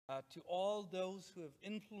to all those who have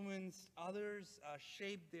influenced others,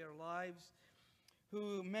 shaped their lives,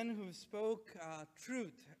 men who spoke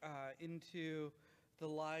truth into the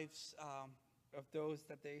lives of those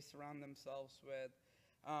that they surround themselves with.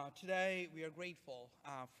 Today, we are grateful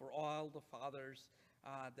for all the fathers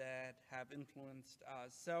that have influenced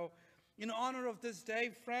us. So, in honor of this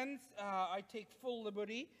day, friends, I take full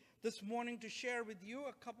liberty this morning to share with you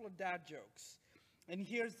a couple of dad jokes. And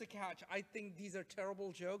here's the catch. I think these are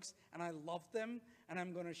terrible jokes, and I love them, and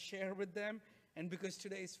I'm going to share with them. And because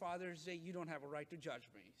today is Father's Day, you don't have a right to judge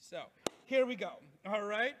me. So, here we go. All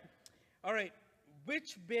right? All right.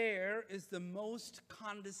 Which bear is the most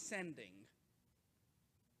condescending?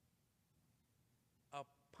 A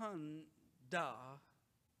panda.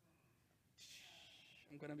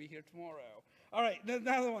 I'm going to be here tomorrow. All right,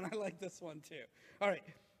 another one. I like this one too. All right.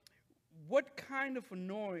 What kind of a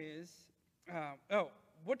noise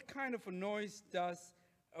does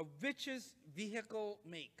a witch's vehicle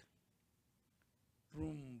make?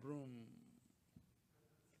 Vroom, vroom.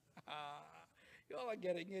 Y'all are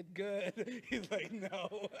getting it good. He's like,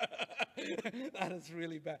 no. That is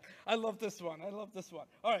really bad. I love this one.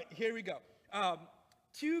 All right, here we go.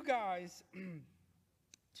 Two guys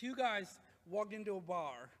walked into a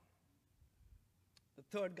bar. The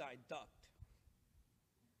third guy ducked.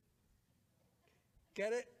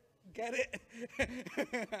 Get it?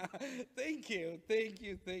 Thank you.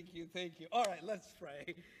 All right, let's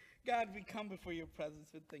pray. God, we come before your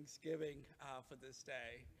presence with thanksgiving for this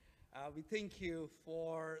day. We thank you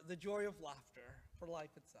for the joy of laughter, for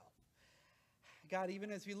life itself. God, even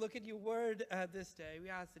as we look at your word this day, we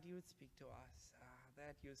ask that you would speak to us,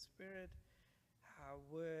 that your spirit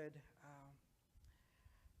would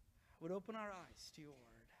open our eyes to your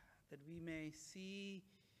word, that we may see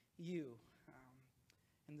you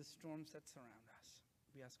in the storms that surround us.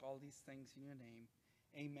 We ask all these things in your name.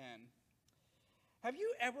 Amen. Have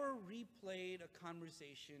you ever replayed a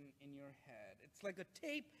conversation in your head? It's like a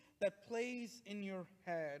tape that plays in your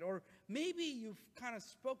head. Or maybe you've kind of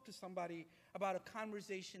spoke to somebody about a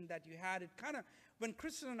conversation that you had. It kind of, when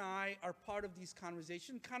Kristen and I are part of these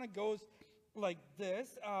conversations, kind of goes like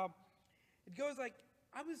this. It goes like,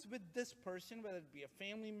 I was with this person, whether it be a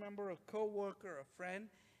family member, a coworker, a friend,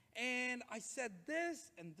 and I said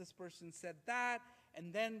this, and this person said that,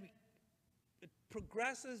 and then it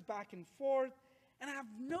progresses back and forth, and I have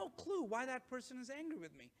no clue why that person is angry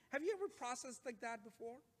with me. Have you ever processed like that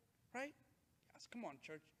before? Right? Yes. Come on,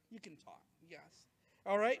 church. You can talk. Yes.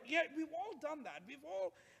 All right? Yeah, we've all done that. We've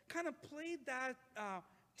all kind of played that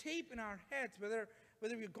tape in our heads, whether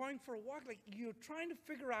you're going for a walk, like you're trying to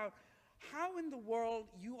figure out how in the world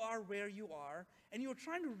you are where you are, and you're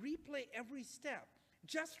trying to replay every step,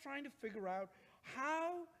 just trying to figure out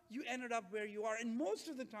how you ended up where you are. And most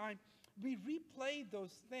of the time, we replay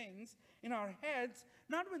those things in our heads,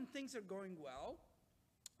 not when things are going well,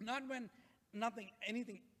 not when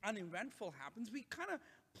anything uneventful happens. We kind of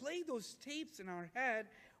play those tapes in our head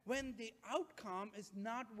when the outcome is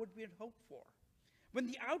not what we had hoped for. When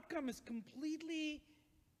the outcome is completely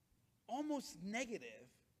almost negative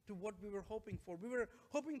to what we were hoping for. We were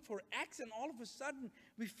hoping for X, and all of a sudden,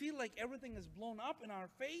 we feel like everything is blown up in our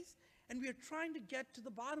face, and we are trying to get to the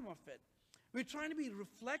bottom of it. We're trying to be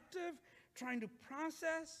reflective, trying to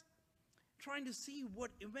process, trying to see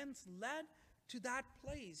what events led to that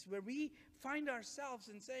place where we find ourselves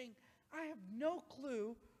and saying, I have no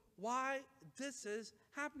clue why this is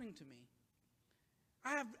happening to me.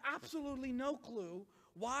 I have absolutely no clue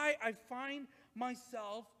why I find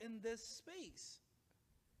myself in this space.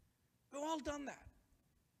 We've all done that.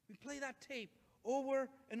 We play that tape over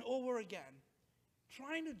and over again,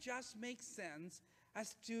 trying to just make sense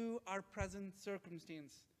as to our present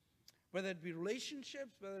circumstance. Whether it be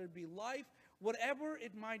relationships, whether it be life, whatever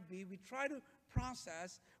it might be, we try to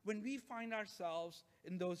process when we find ourselves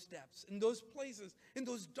in those depths, in those places, in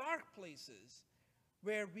those dark places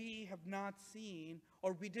where we have not seen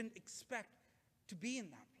or we didn't expect to be in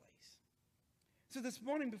that place. So this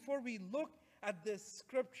morning, before we look at this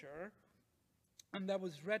scripture, and that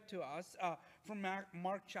was read to us from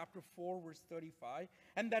Mark chapter 4, verse 35,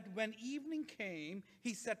 and that when evening came,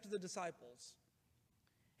 he said to the disciples.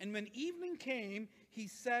 And when evening came, he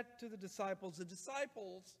said to the disciples,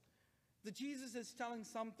 that Jesus is telling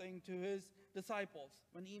something to his disciples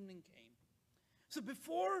when evening came. So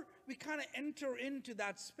before we kind of enter into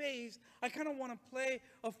that space, I kind of want to play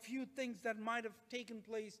a few things that might have taken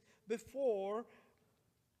place before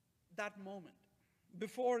that moment.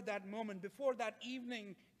 Before that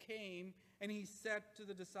evening came and he said to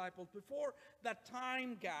the disciples. Before that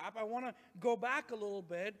time gap, I want to go back a little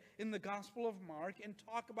bit in the Gospel of Mark and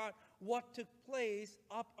talk about what took place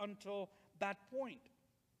up until that point.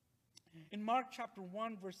 In Mark chapter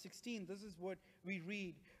 1, verse 16, this is what we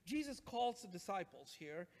read. Jesus calls the disciples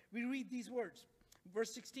here. We read these words.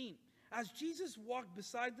 Verse 16, as Jesus walked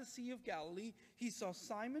beside the Sea of Galilee, he saw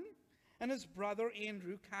Simon and his brother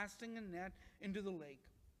Andrew casting a net into the lake,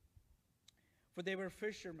 for they were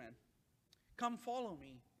fishermen. Come follow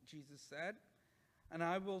me, Jesus said, and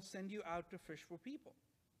I will send you out to fish for people.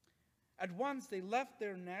 At once they left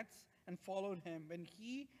their nets and followed him. When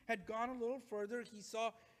he had gone a little further, he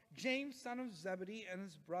saw James, son of Zebedee, and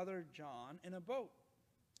his brother John in a boat,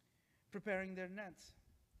 preparing their nets.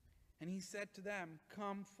 And he said to them,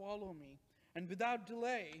 come follow me. And without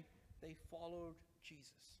delay, they followed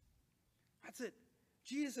Jesus. That's it.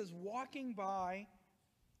 Jesus is walking by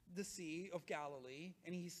the Sea of Galilee,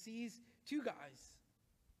 and he sees two guys.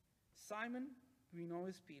 Simon, who we know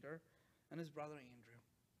is Peter, and his brother Andrew.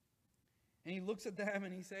 And he looks at them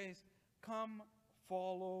and he says, come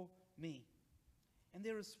follow me. And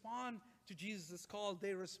they respond to Jesus' call.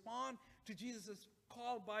 They respond to Jesus'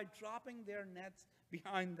 call by dropping their nets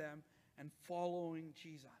behind them and following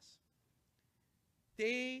Jesus.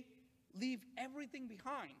 They leave everything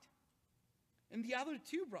behind. And the other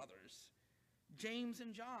two brothers, James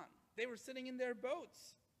and John, they were sitting in their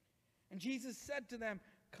boats. And Jesus said to them,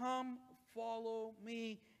 come follow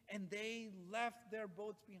me. And they left their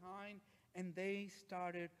boats behind and they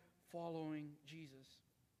started following Jesus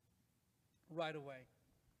right away.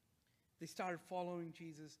 They started following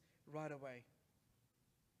Jesus right away.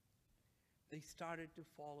 They started to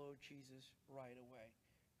follow Jesus right away.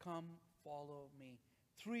 Come follow me.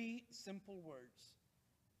 3 simple words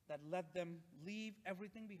that let them leave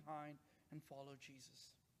everything behind and follow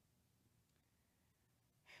Jesus.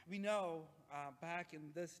 We know back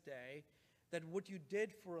in this day that what you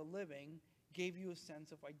did for a living gave you a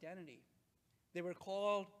sense of identity. They were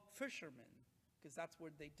called fishermen because that's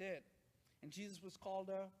what they did. And Jesus was called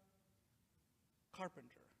a carpenter.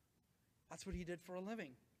 That's what he did for a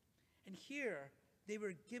living. And here, they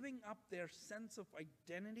were giving up their sense of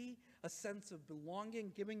identity, a sense of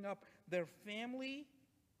belonging, giving up their family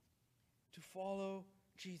to follow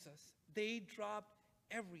Jesus. They dropped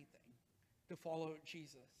everything to follow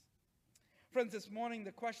Jesus. Friends, this morning,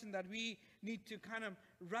 the question that we need to kind of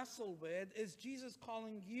wrestle with is Jesus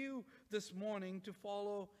calling you this morning to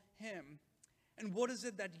follow him? And what is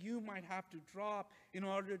it that you might have to drop in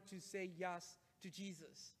order to say yes to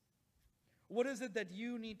Jesus? What is it that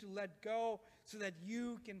you need to let go so that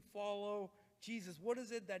you can follow Jesus? What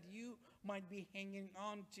is it that you might be hanging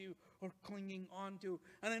on to or clinging on to?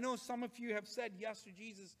 And I know some of you have said yes to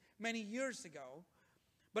Jesus many years ago.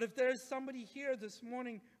 But if there is somebody here this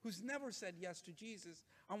morning who's never said yes to Jesus,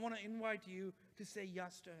 I want to invite you to say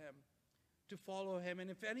yes to him, to follow him. And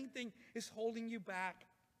if anything is holding you back,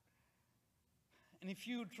 and if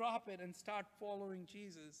you drop it and start following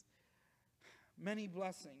Jesus, many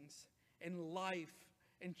blessings in life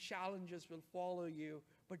and challenges will follow you,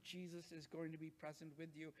 but Jesus is going to be present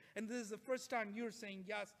with you. And this is the first time you're saying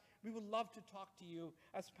yes. We would love to talk to you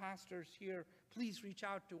as pastors here. Please reach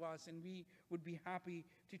out to us and we would be happy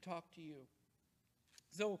to talk to you.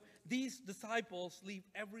 So these disciples leave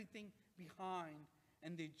everything behind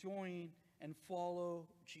and they join and follow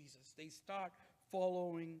Jesus. They start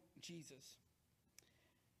following Jesus.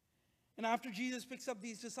 And after Jesus picks up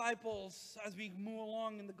these disciples, as we move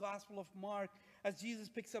along in the Gospel of Mark, as Jesus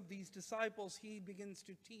picks up these disciples, he begins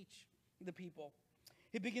to teach the people.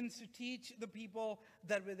 He begins to teach the people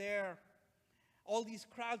that were there. All these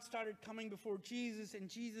crowds started coming before Jesus, and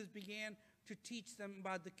Jesus began to teach them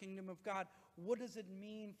about the kingdom of God. What does it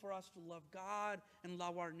mean for us to love God and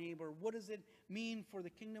love our neighbor? What does it mean for the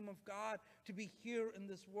kingdom of God to be here in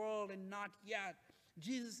this world and not yet?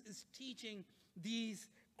 Jesus is teaching these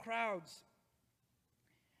crowds.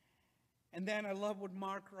 And then I love what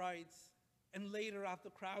Mark writes. And later, after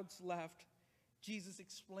the crowds left, Jesus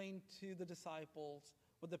explained to the disciples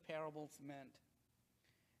what the parables meant.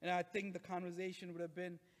 And I think the conversation would have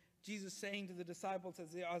been Jesus saying to the disciples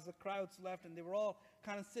as the crowds left and they were all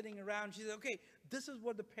kind of sitting around, Jesus said, okay, this is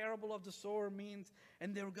what the parable of the sower means.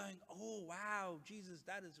 And they were going, oh, wow, Jesus,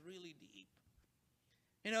 that is really deep.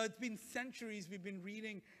 You know, it's been centuries we've been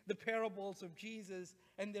reading the parables of Jesus,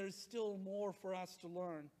 and there's still more for us to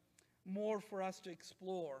learn, more for us to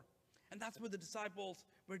explore. And that's what the disciples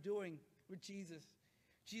were doing with Jesus.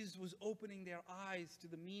 Jesus was opening their eyes to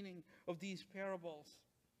the meaning of these parables.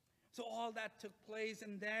 So all that took place,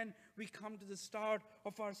 and then we come to the start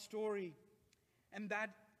of our story. And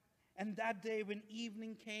And that day when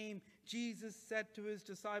evening came, Jesus said to his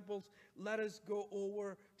disciples, "Let us go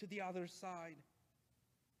over to the other side."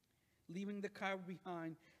 Leaving the crowd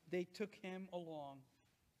behind, they took him along,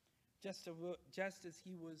 just as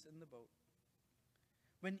he was in the boat.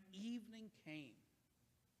 When evening came,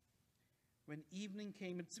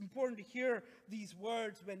 it's important to hear these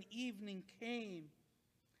words, when evening came.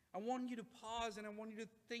 I want you to pause and I want you to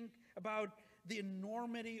think about the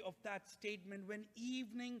enormity of that statement. When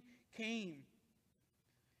evening came.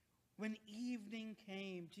 When evening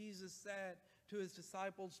came, Jesus said to his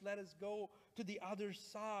disciples, "Let us go to the other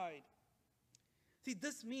side." See,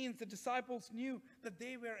 this means the disciples knew that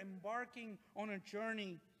they were embarking on a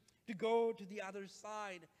journey to go to the other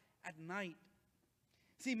side at night.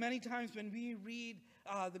 See, many times when we read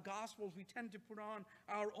the Gospels, we tend to put on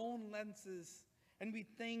our own lenses, and we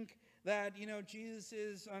think that, Jesus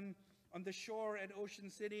is on the shore at Ocean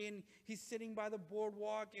City, and he's sitting by the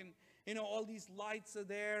boardwalk, and, all these lights are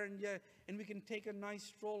there, and we can take a nice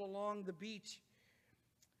stroll along the beach.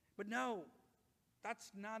 But no,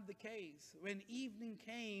 that's not the case. When evening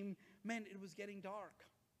came, meant it was getting dark.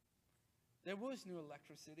 There was no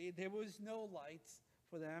electricity. There was no lights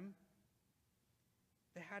for them.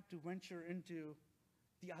 They had to venture into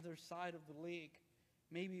the other side of the lake,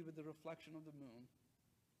 maybe with the reflection of the moon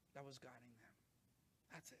that was guiding them.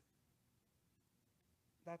 That's it.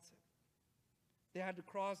 That's it. They had to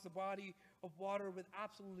cross the body of water with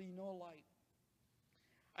absolutely no light.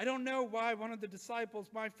 I don't know why one of the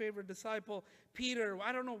disciples, my favorite disciple, Peter,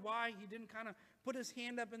 I don't know why he didn't kind of put his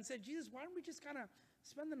hand up and said, "Jesus, why don't we just kind of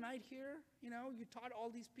spend the night here? You taught all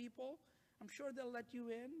these people. I'm sure they'll let you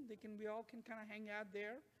in. We all can kind of hang out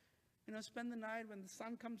there. Spend the night. When the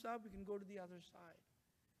sun comes up, we can go to the other side."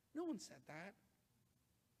 No one said that.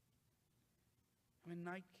 When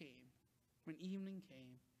night came, when evening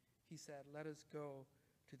came, he said, "Let us go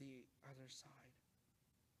to the other side."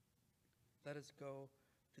 Let us go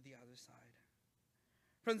to the other side.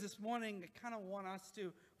 Friends, this morning, I kind of want us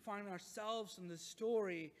to find ourselves in this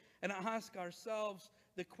story and ask ourselves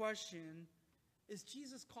the question, is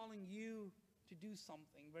Jesus calling you to do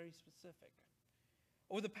something very specific?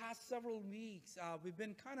 Over the past several weeks, we've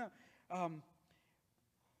been kind of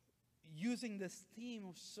using this theme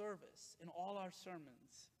of service in all our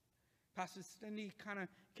sermons. Pastor Cindy kind of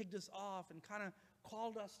kicked us off and kind of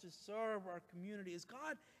called us to serve our community. Is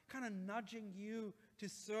God kind of nudging you to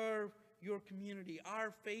serve your community,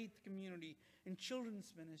 our faith community, in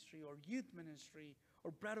children's ministry or youth ministry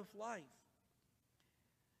or Bread of Life?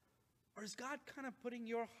 Or is God kind of putting in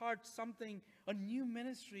your heart something, a new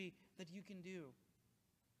ministry that you can do?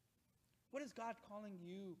 What is God calling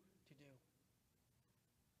you to do?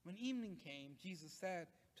 When evening came, Jesus said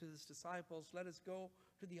to his disciples, "Let us go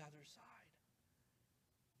to the other side."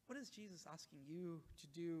 What is Jesus asking you to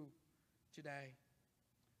do today?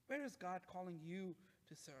 Where is God calling you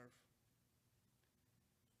to serve?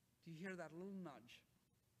 Do you hear that little nudge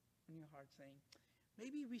in your heart saying,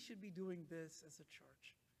 maybe we should be doing this as a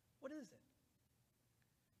church? What is it?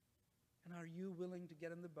 And are you willing to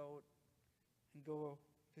get in the boat and go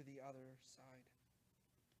to the other side?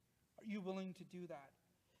 Are you willing to do that?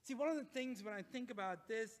 See, one of the things when I think about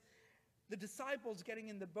this, the disciples getting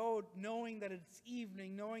in the boat, knowing that it's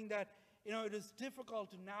evening, knowing that it is difficult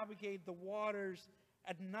to navigate the waters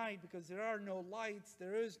at night because there are no lights,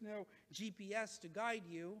 there is no GPS to guide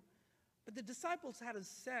you. But the disciples had a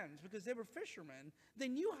sense, because they were fishermen, they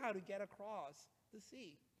knew how to get across the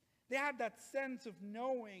sea. They had that sense of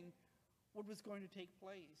knowing what was going to take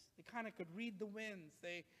place. They kind of could read the winds.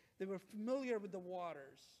 They were familiar with the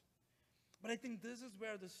waters. But I think this is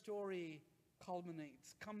where the story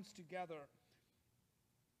culminates, comes together.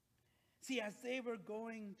 See, as they were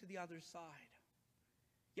going to the other side,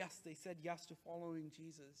 yes, they said yes to following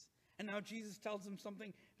Jesus. And now Jesus tells them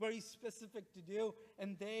something very specific to do,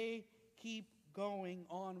 and they keep going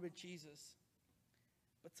on with Jesus.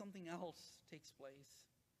 But something else takes place.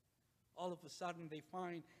 All of a sudden, they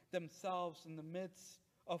find themselves in the midst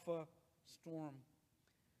of a storm.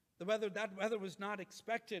 That weather was not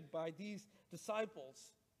expected by these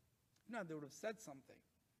disciples. No, they would have said something.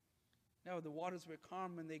 No, the waters were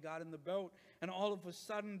calm when they got in the boat, and all of a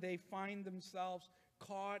sudden they find themselves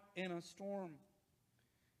caught in a storm.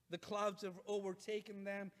 The clouds have overtaken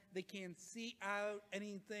them. They can't see out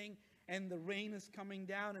anything, and the rain is coming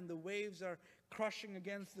down, and the waves are crushing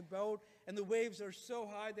against the boat, and the waves are so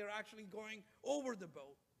high they're actually going over the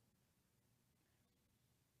boat.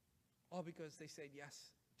 All because they said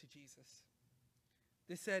yes to Jesus.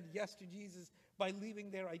 They said yes to Jesus by leaving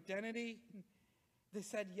their identity. They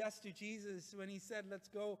said yes to Jesus when he said, "Let's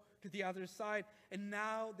go to the other side." And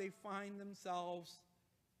now they find themselves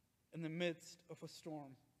in the midst of a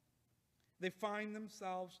storm. They find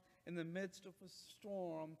themselves in the midst of a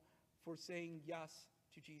storm for saying yes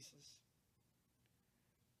to Jesus.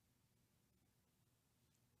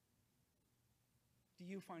 Do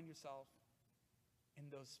you find yourself in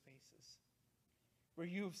those spaces where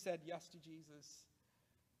you have said yes to Jesus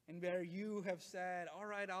and where you have said, all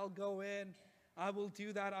right, I'll go in, I will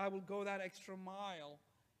do that, I will go that extra mile,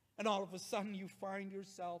 and all of a sudden you find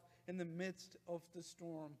yourself in the midst of the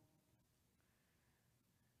storm?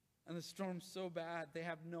 And the storm's so bad, they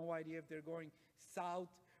have no idea if they're going south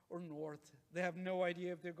or north. They have no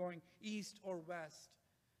idea if they're going east or west.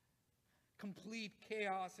 Complete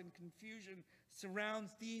chaos and confusion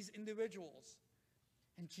surrounds these individuals.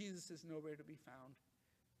 And Jesus is nowhere to be found.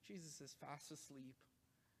 Jesus is fast asleep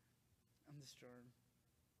in the stern.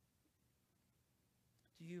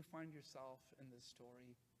 Do you find yourself in this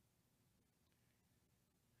story?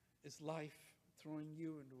 Is life throwing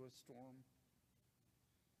you into a storm?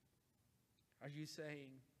 Are you saying,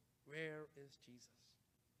 where is Jesus?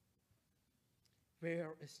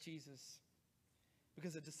 Where is Jesus?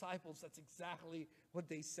 Because the disciples, that's exactly what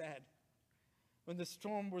they said. When the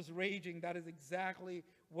storm was raging, that is exactly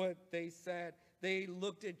what they said. They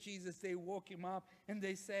looked at Jesus, they woke him up, and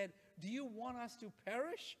they said, do you want us to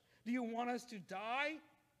perish? Do you want us to die?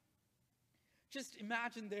 Just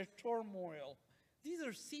imagine their turmoil. These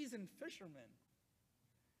are seasoned fishermen,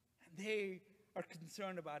 and they are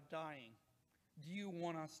concerned about dying. Do you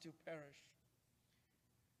want us to perish?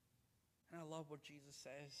 And I love what Jesus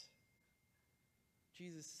says.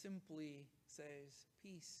 Jesus simply says,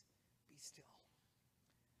 peace, be still.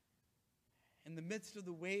 In the midst of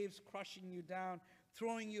the waves crushing you down,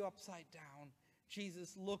 throwing you upside down,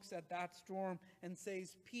 Jesus looks at that storm and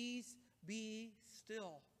says, peace, be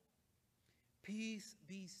still. Peace,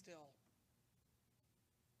 be still.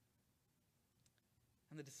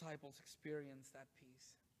 And the disciples experience that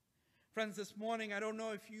peace. Friends, this morning, I don't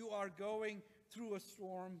know if you are going through a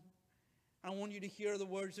storm. I want you to hear the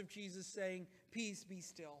words of Jesus saying, peace, be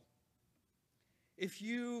still.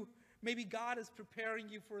 Maybe God is preparing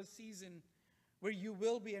you for a season where you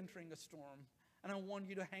will be entering a storm. And I want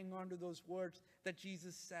you to hang on to those words that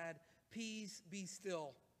Jesus said, peace, be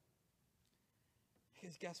still.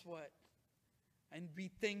 Because guess what? And we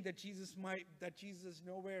think that Jesus is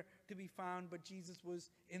nowhere to be found, but Jesus was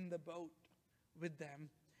in the boat with them.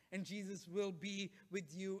 And Jesus will be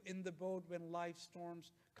with you in the boat when life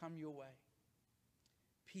storms come your way.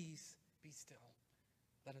 Peace, be still.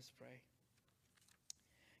 Let us pray.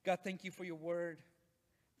 God, thank you for your word.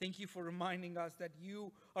 Thank you for reminding us that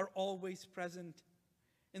you are always present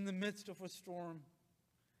in the midst of a storm.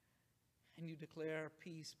 And you declare,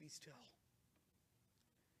 peace, be still.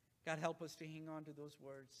 God, help us to hang on to those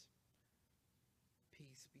words.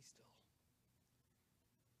 Peace, be still.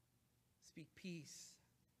 Speak peace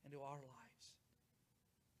into our lives.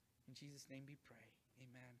 In Jesus' name we pray.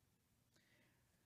 Amen.